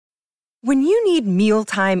When you need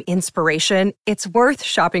mealtime inspiration, it's worth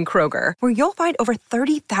shopping Kroger, where you'll find over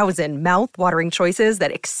 30,000 mouth-watering choices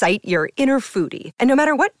that excite your inner foodie. And no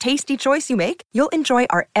matter what tasty choice you make, you'll enjoy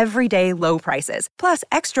our everyday low prices, plus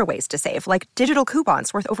extra ways to save, like digital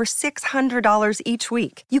coupons worth over $600 each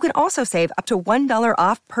week. You can also save up to $1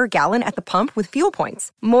 off per gallon at the pump with fuel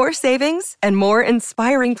points. More savings and more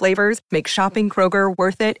inspiring flavors make shopping Kroger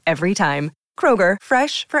worth it every time. Kroger,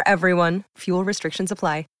 fresh for everyone. Fuel restrictions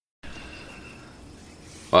apply.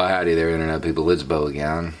 Well, howdy there, Internet people. It's Bo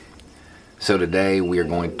again. So today we are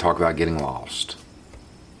going to talk about getting lost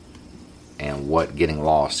and what getting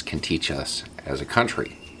lost can teach us as a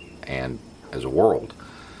country and as a world.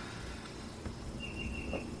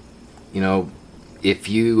 You know, if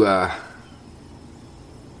you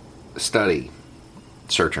study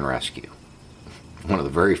search and rescue, one of the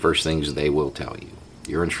very first things they will tell you,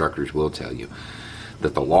 your instructors will tell you,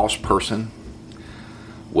 that the lost person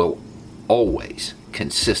will always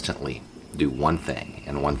consistently do one thing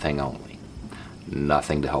and one thing only: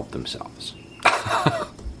 nothing to help themselves.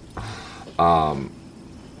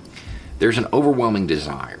 There's an overwhelming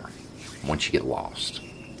desire, once you get lost,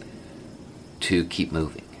 to keep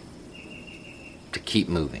moving.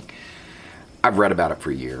 I've read about it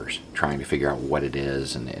for years, trying to figure out what it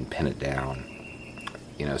is and pin it down.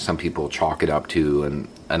 You know, some people chalk it up to an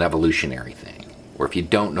evolutionary thing, where if you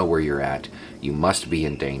don't know where you're at, you must be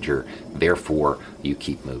in danger, therefore you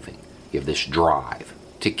keep moving. You have this drive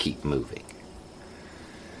to keep moving.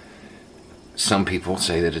 Some people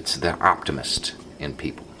say that it's the optimist in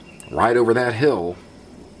people. Right over that hill,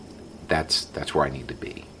 that's where I need to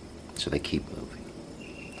be. So they keep moving.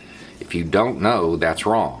 If you don't know, that's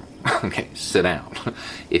wrong. Okay, sit down.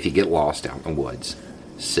 If you get lost out in the woods,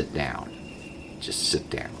 sit down. Just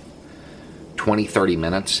sit down. 20, 30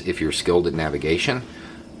 minutes, if you're skilled at navigation,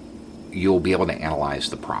 you'll be able to analyze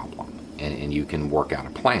the problem and you can work out a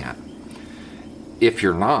plan. If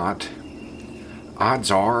you're not,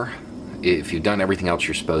 odds are, if you've done everything else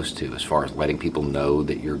you're supposed to, as far as letting people know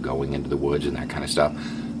that you're going into the woods and that kind of stuff,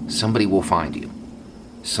 somebody will find you.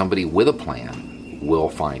 Somebody with a plan will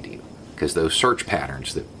find you. Because those search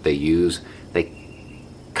patterns that they use, they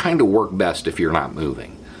kind of work best if you're not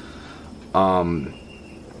moving.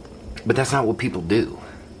 But that's not what people do.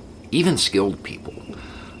 Even skilled people.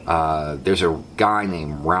 There's a guy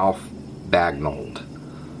named Ralph Bagnold,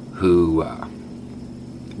 who,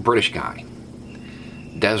 British guy,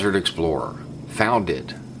 desert explorer,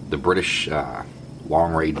 founded the British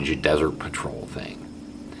long-range desert patrol thing.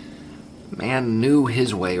 Man knew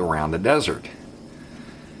his way around the desert.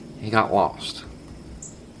 He got lost.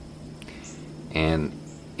 And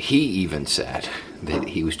he even said that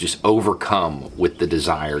he was just overcome with the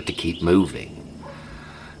desire to keep moving.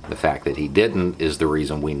 The fact that he didn't is the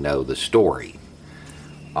reason we know the story.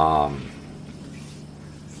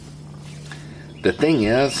 The thing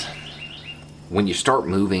is, when you start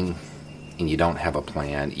moving and you don't have a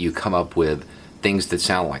plan, you come up with things that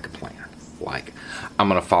sound like a plan. Like, I'm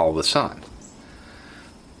going to follow the sun.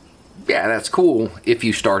 Yeah, that's cool. If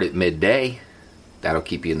you start at midday, that'll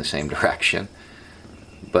keep you in the same direction.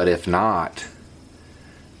 But if not,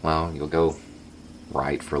 well, you'll go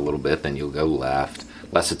right for a little bit, then you'll go left.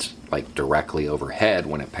 Unless it's like directly overhead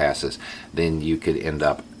when it passes, then you could end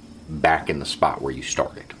up back in the spot where you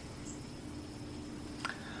started.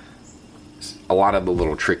 A lot of the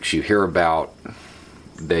little tricks you hear about,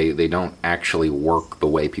 they don't actually work the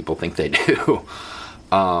way people think they do.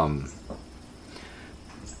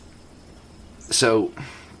 So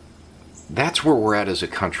that's where we're at as a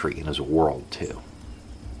country and as a world too.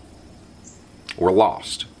 We're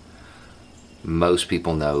lost. Most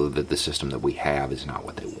people know that the system that we have is not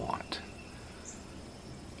what they want.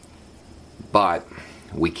 But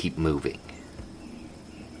we keep moving.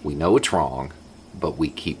 We know it's wrong, but we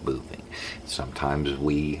keep moving. Sometimes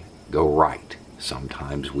we go right.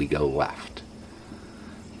 Sometimes we go left.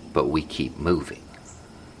 But we keep moving.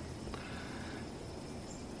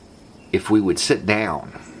 If we would sit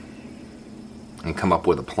down and come up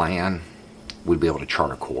with a plan, we'd be able to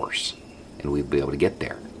chart a course and we'd be able to get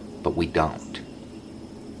there. But we don't.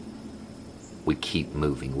 We keep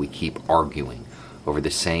moving. We keep arguing over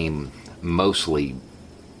the same, mostly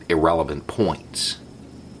irrelevant points.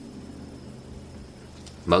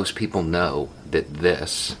 Most people know that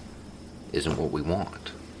this isn't what we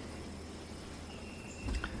want.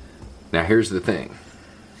 Now here's the thing.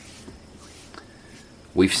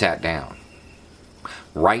 We've sat down.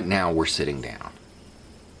 Right now we're sitting down.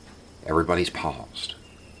 Everybody's paused.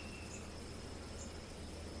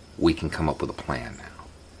 We can come up with a plan now.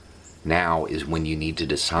 Now is when you need to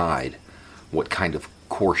decide what kind of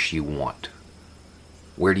course you want.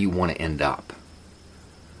 where do you want to end up?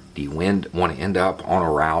 Do you want to end up on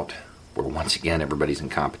a route where once again everybody's in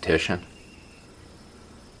competition?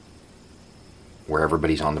 Where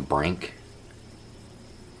everybody's on the brink?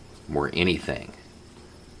 Where anything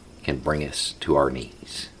can bring us to our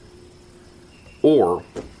knees? Or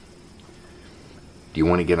do you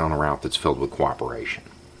want to get on a route that's filled with cooperation?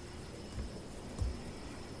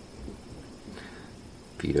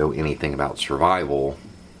 If you know anything about survival,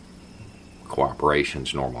 cooperation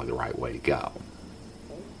is normally the right way to go.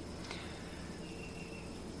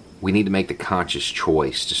 We need to make the conscious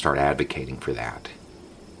choice to start advocating for that.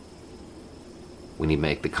 We need to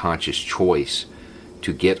make the conscious choice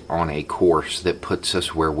to get on a course that puts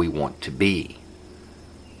us where we want to be.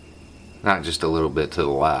 Not just a little bit to the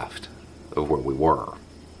left of where we were.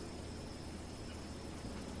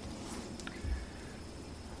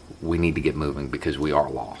 We need to get moving because we are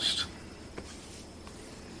lost.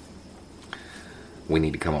 We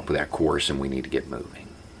need to come up with that course and we need to get moving.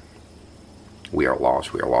 We are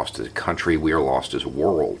lost. We are lost as a country. We are lost as a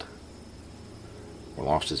world. We're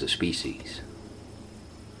lost as a species.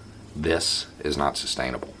 This is not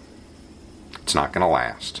sustainable. It's not going to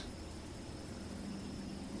last.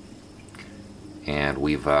 And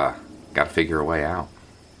we've got to figure a way out.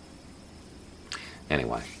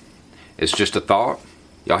 Anyway, it's just a thought.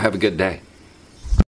 Y'all have a good day.